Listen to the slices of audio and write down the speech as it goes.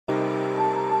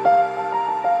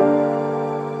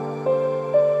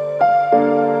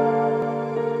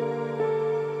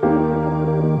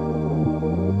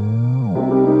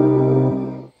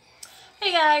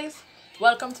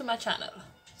Welcome to my channel.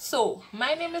 So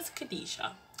my name is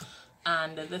Kadisha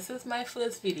and this is my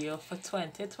first video for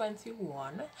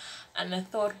 2021, and I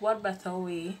thought what better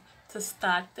way to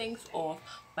start things off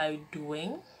by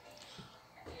doing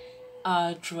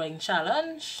a drawing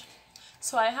challenge.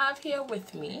 So I have here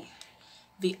with me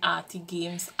the Arty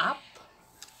Games app.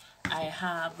 I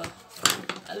have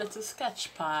a little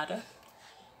sketch pad,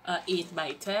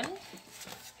 8x10,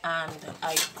 and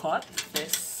I got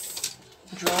this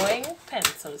drawing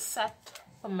pencil set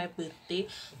for my birthday,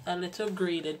 a little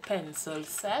graded pencil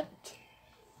set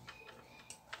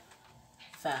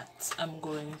that I'm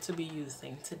going to be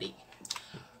using today.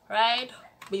 Right,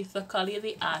 basically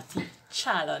the Arty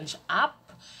Challenge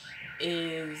app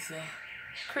is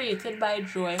created by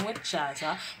Drawing with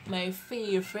Jazza, my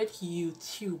favorite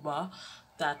YouTuber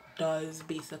that does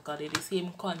basically the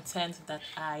same content that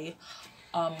I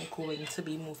am going to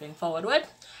be moving forward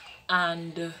with,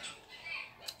 and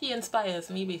he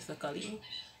inspires me basically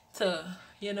to,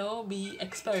 you know, be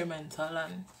experimental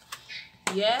and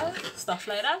yeah, stuff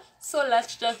like that. So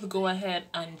let's just go ahead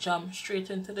and jump straight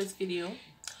into this video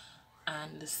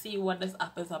and see what this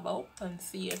app is about and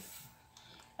see if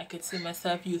I could see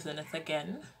myself using it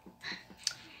again.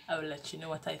 I will let you know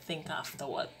what I think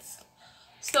afterwards.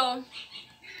 So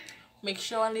make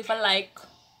sure and leave a like,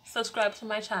 subscribe to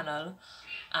my channel,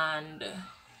 and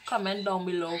comment down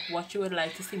below what you would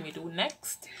like to see me do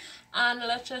next, and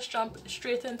let's just jump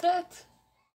straight into it.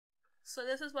 So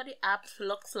this is what the app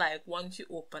looks like once you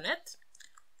open it.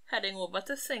 Heading over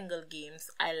to single games,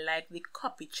 I like the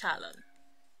copy challenge.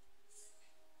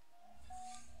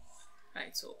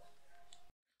 Right, so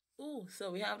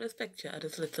so we have this picture of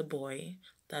this little boy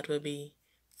that will be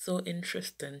so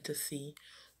interesting to see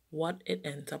what it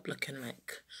ends up looking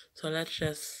like. So let's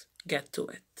just get to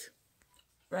it.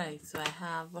 Right, so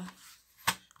I'm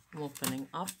opening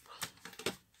up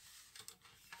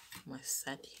my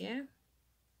set here,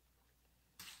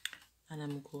 and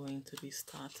I'm going to be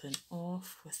starting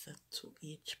off with a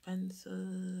 2H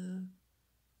pencil,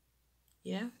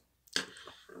 yeah,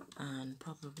 and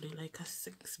probably like a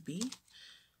 6B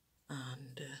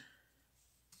and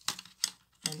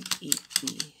an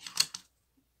 8B.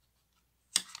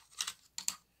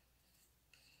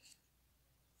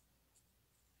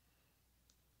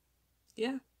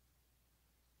 Yeah.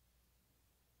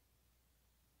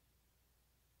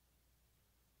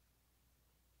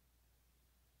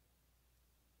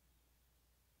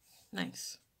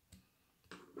 Nice.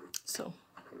 So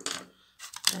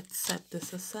let's set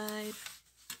this aside.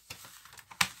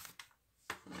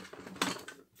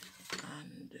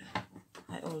 And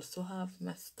I also have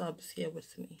my stubs here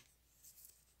with me.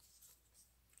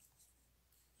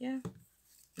 Yeah.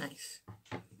 Nice.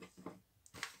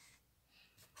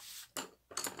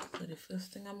 So the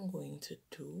first thing I'm going to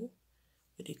do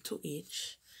with the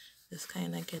 2H is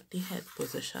kind of get the head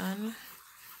position.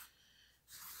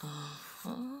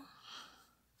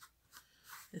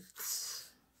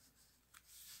 It's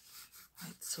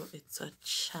right, so it's a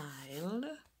child,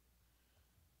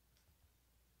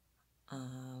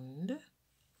 and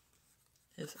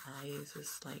his eyes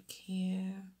is like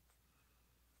here.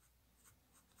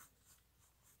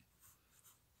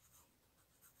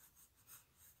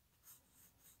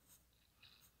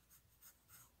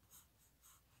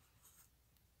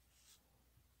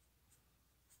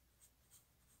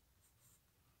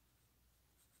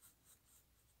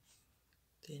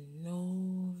 The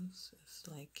nose is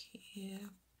like here.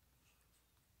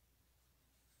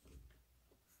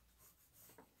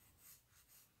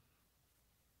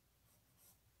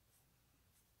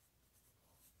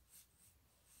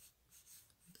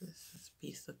 This is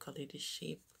basically the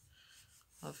shape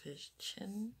of his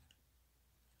chin.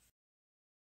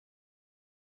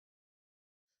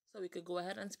 So we could go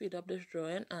ahead and speed up this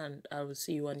drawing, and I will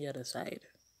see you on the other side.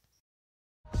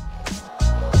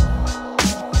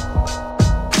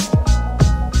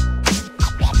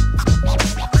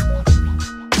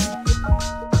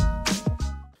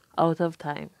 Out of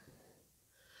time.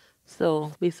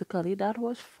 So basically that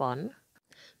was fun.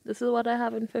 This is what I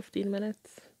have in 15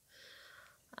 minutes.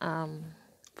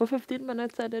 For 15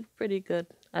 minutes I did pretty good,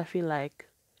 I feel like.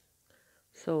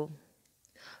 So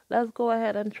let's go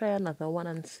ahead and try another one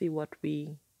and see what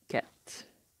we get.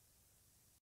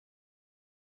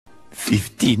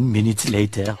 15 minutes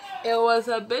later. It was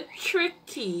a bit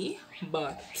tricky,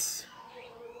 but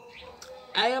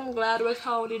I am glad with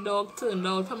how the dog turned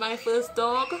out. For my first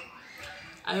dog,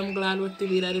 I am glad with the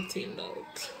way that it turned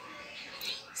out.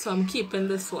 So I'm keeping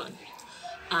this one,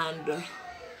 and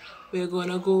we're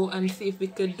gonna go and see if we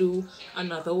could do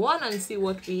another one and see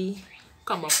what we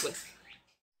come up with.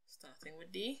 Starting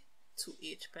with the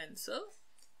 2H pencil.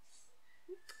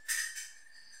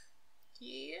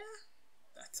 Yeah,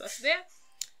 that's us there.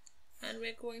 And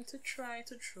we're going to try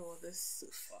to draw this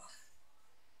sofa.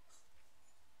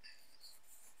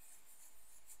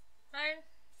 Right.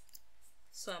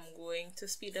 So I'm going to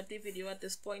speed up the video at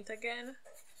this point again,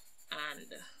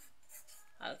 and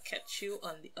I'll catch you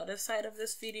on the other side of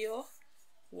this video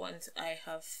once I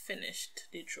have finished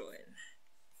the drawing.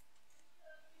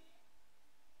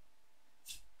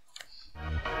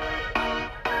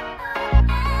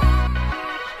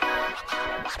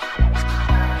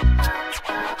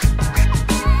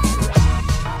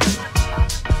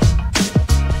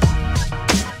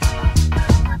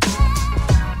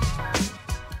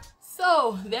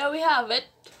 So there we have it,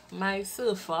 my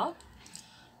sofa.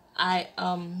 I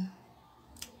am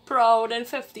proud in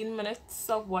 15 minutes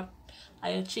of what I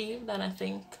achieved, and I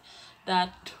think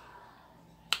that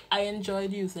I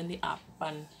enjoyed using the app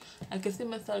and I can see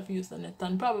myself using it,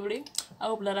 and probably I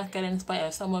hope that I can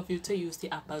inspire some of you to use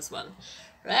the app as well,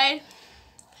 right?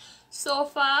 So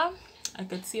far I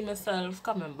could see myself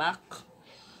coming back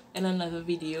in another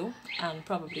video and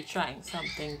probably trying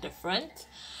something different,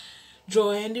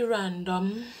 drawing the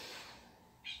random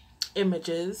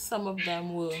images. Some of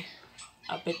them were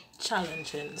a bit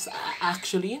challenging. So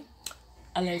actually,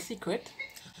 a little secret,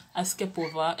 I skip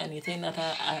over anything that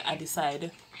I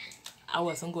decided I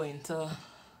wasn't going to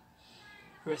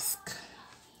risk.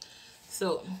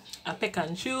 So I pick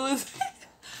and choose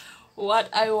what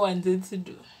I wanted to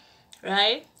do,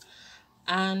 right?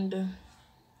 And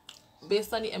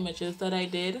based on the images that I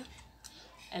did,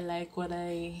 I like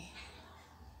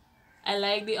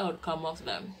the outcome of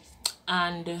them.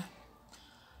 And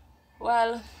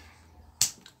well,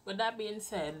 with that being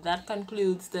said, that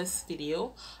concludes this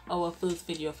video, our first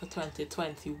video for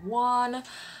 2021,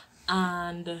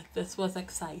 and this was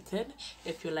exciting.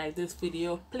 If you like this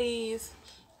video, please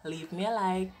leave me a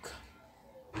like,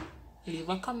 leave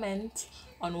a comment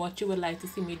on what you would like to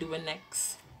see me doing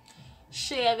next.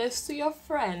 Share this to your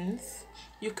friends.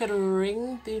 You could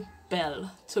ring the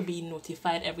bell to be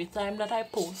notified every time that I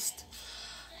post,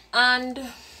 and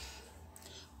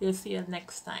we'll see you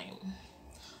next time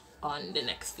on the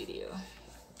next video.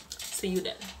 See you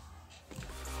then.